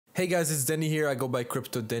Hey guys, it's Denny here. I go by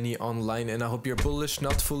Crypto Denny online and I hope you're bullish,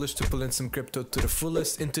 not foolish, to pull in some crypto to the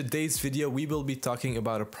fullest. In today's video, we will be talking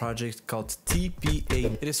about a project called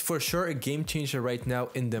TPA. It is for sure a game changer right now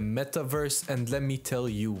in the Metaverse, and let me tell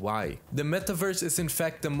you why. The Metaverse is in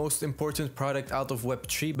fact the most important product out of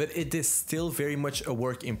Web3, but it is still very much a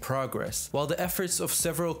work in progress. While the efforts of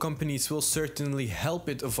several companies will certainly help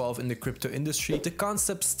it evolve in the crypto industry, the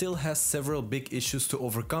concept still has several big issues to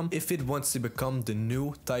overcome if it wants to become the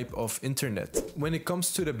new type of internet. When it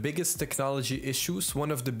comes to the biggest technology issues,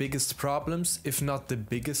 one of the biggest problems, if not the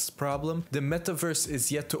biggest problem, the Metaverse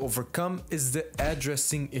is yet to overcome is the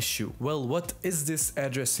addressing issue. Well, what is this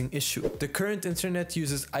addressing issue? The current internet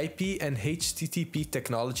uses IP and HTTP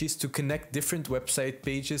technologies to connect different website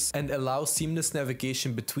pages and allow seamless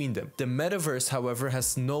navigation between them. The Metaverse, however,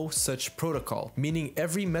 has no such protocol, meaning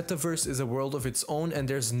every Metaverse is a world of its own and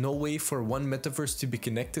there's no way for one Metaverse to be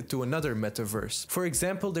connected to another Metaverse. For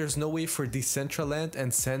example, there's no way for Decentraland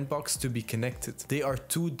and Sandbox to be connected. They are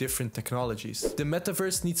two different technologies. The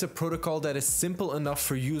Metaverse needs a protocol that is simple enough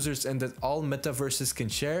for users and that all Metaverses can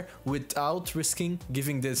share without risking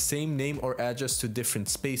giving the same name or address to different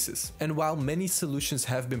spaces. And while many solutions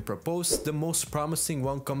have been proposed, the most promising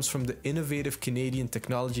one comes from the innovative Canadian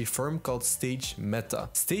technology firm called Stage Meta.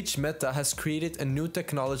 Stage Meta has created a new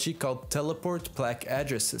technology called Teleport Plaque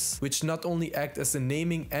addresses, which not only act as a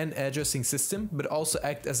naming and addressing system, but also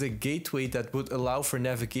act as a gateway that would allow for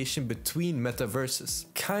navigation between metaverses.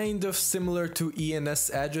 Kind of similar to ENS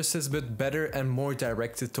addresses, but better and more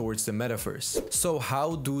directed towards the metaverse. So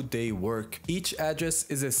how do they work? Each address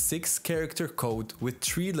is a 6-character code with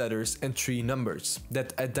 3 letters and 3 numbers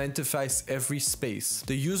that identifies every space.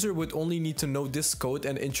 The user would only need to know this code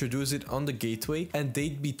and introduce it on the gateway, and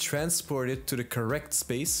they'd be transported to the correct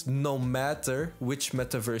space no matter which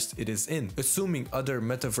metaverse it is in, assuming other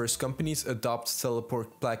metaverse companies adopt Teleport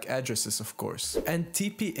Plaque addresses, of course. And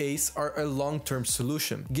TPAs are a long-term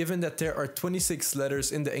solution, given that there are 26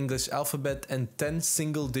 letters in the English alphabet and 10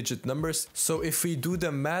 single-digit numbers. So if we do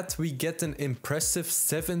the math, we get an impressive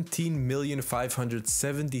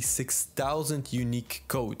 17,576,000 unique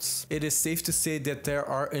codes. It is safe to say that there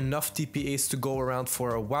are enough TPAs to go around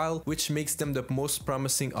for a while, which makes them the most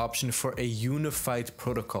promising option for a unified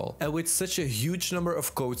protocol. And with such a huge number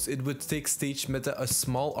of codes, it would take Stage Meta a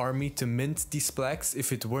small army to mint these plaques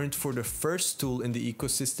if it weren't for the first tool in the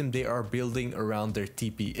ecosystem they are building around their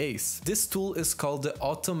TPAs. This tool is called the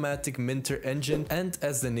Automatic Minter Engine, and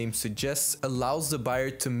as the name suggests, allows the buyer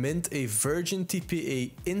to mint a virgin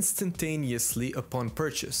TPA instantaneously upon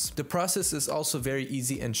purchase. The process is also very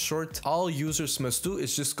easy and short. All users must do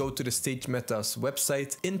is just go to the Stage Meta's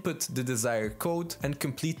website, input the desired code, and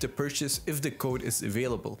complete the purchase if the code is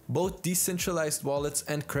available. Both decentralized wallets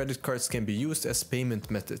and credit cards can be used as payment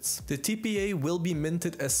methods. The TPA will be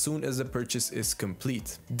minted as soon as the purchase is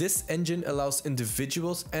complete. This engine allows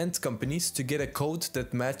individuals and companies to get a code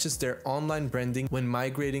that matches their online branding when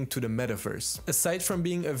migrating to the Metaverse. Aside from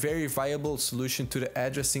being a very viable solution to the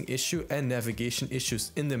addressing issue and navigation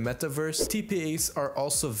issues in the Metaverse, TPAs are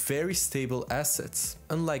also very stable assets.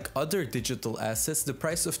 Unlike other digital assets, the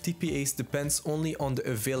price of TPAs depends only on the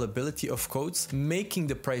availability of codes, making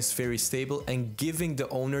the price very stable and giving the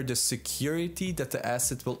owner the security that the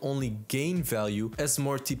asset will only gain value as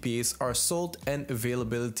more TPAs are sold and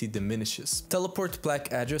availability diminishes. Teleport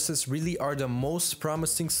Plaque addresses really are the most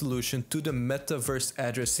promising solution to the Metaverse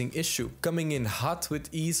addressing issue, coming in hot with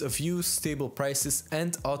ease of use, stable prices,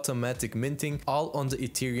 and automatic minting, all on the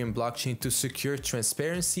Ethereum blockchain to secure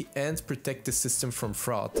transparency and protect the system from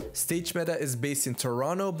fraud. Stage Meta is based in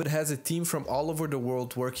Toronto but has a team from all over the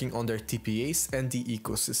world working on their TPAs and the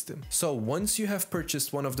ecosystem. So once you have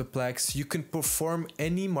purchased one of the plaques, you can perform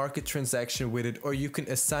any market transaction with it, or you can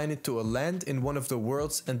assign it to a land in one of the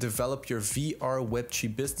worlds and develop your VR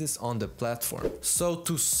Web3 business on the platform. So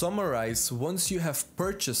to summarize, once you have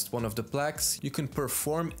purchased one of the plaques, you can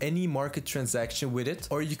perform any market transaction with it,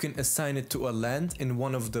 or you can assign it to a land in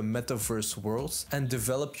one of the Metaverse worlds and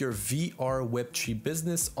develop your VR Web3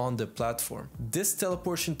 business on the platform. This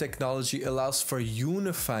teleportation technology allows for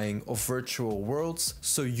unifying of virtual worlds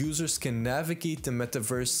so users can navigate the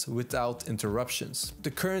Metaverse without interruptions.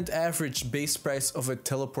 The current average base price of a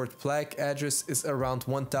Teleport Plaque address is around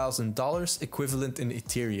 $1,000 equivalent in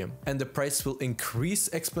Ethereum, and the price will increase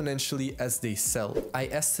exponentially as they sell. I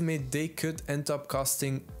estimate they could end up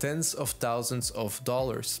costing tens of thousands of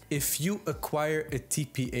dollars. If you acquire a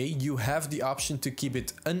TPA, you have the option to keep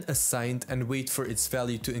it unassigned and wait for its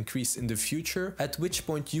value to increase in the future, at which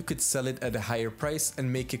point you could sell it at a higher price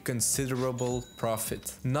and make a considerable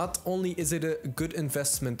profit. Not only is it a good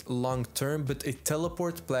investment long term, but a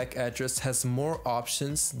Teleport Plaque address has more more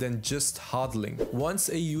options than just hodling. Once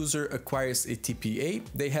a user acquires a TPA,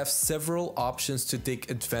 they have several options to take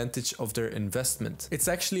advantage of their investment. It's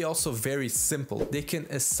actually also very simple. They can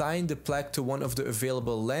assign the plaque to one of the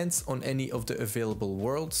available lands on any of the available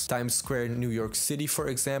worlds, Times Square, New York City for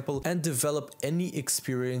example, and develop any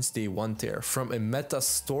experience they want there, from a meta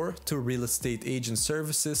store to real estate agent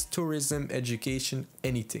services, tourism, education,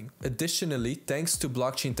 anything. Additionally, thanks to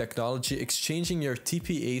blockchain technology, exchanging your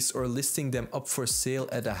TPAs or listing them up for sale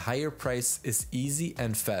at a higher price is easy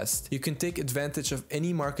and fast. You can take advantage of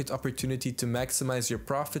any market opportunity to maximize your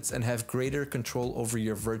profits and have greater control over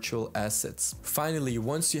your virtual assets. Finally,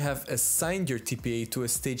 once you have assigned your TPA to a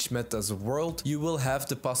staged meta's world, you will have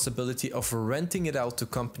the possibility of renting it out to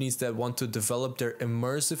companies that want to develop their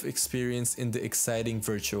immersive experience in the exciting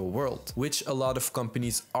virtual world, which a lot of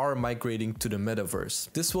companies are migrating to the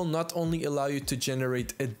metaverse. This will not only allow you to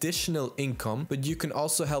generate additional income, but you can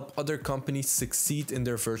also help other companies succeed in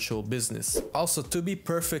their virtual business. Also, to be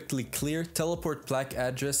perfectly clear, Teleport Plaque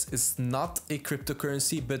address is not a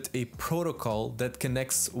cryptocurrency but a protocol that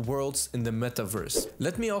connects worlds in the metaverse.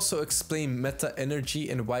 Let me also explain meta energy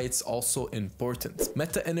and why it's also important.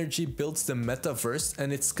 Meta energy builds the metaverse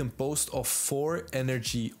and it's composed of 4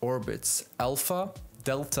 energy orbits: Alpha,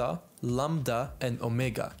 Delta, Lambda, and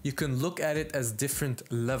Omega. You can look at it as different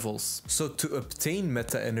levels. So to obtain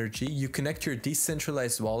meta energy, you connect your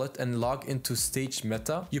decentralized wallet and log into Stage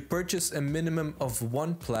Meta. You purchase a minimum of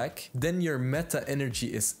 1 plaque, then your meta energy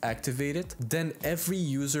is activated. Then every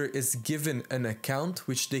user is given an account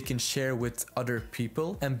which they can share with other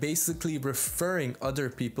people and basically referring other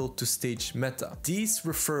people to Stage Meta. These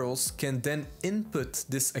referrals can then input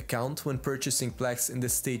this account when purchasing plaques in the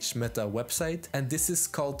Stage Meta website, and this is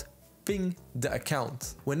called ping the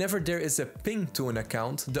account. Whenever there is a ping to an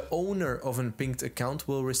account, the owner of a pinged account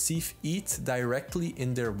will receive ETH directly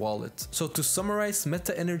in their wallet. So to summarize,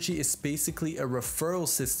 meta energy is basically a referral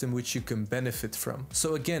system which you can benefit from.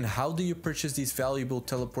 So again, how do you purchase these valuable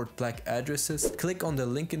Teleport Plaque addresses? Click on the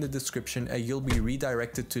link in the description and you'll be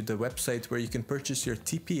redirected to the website where you can purchase your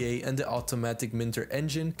TPA, and the automatic minter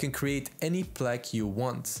engine can create any plaque you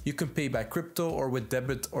want. You can pay by crypto or with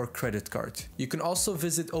debit or credit card. You can also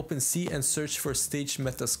visit OpenSea and search for Stage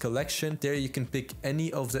Meta's collection. There you can pick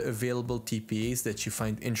any of the available TPAs that you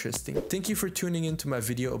find interesting. Thank you for tuning into my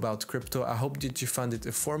video about crypto. I hope that you found it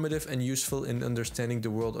informative and useful in understanding the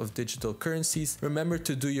world of digital currencies. Remember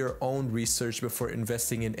to do your own research before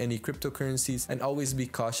investing in any cryptocurrencies and always be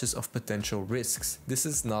cautious of potential risks. This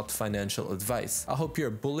is not financial advice. I hope you're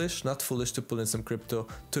bullish, not foolish, to pull in some crypto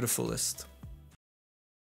to the fullest.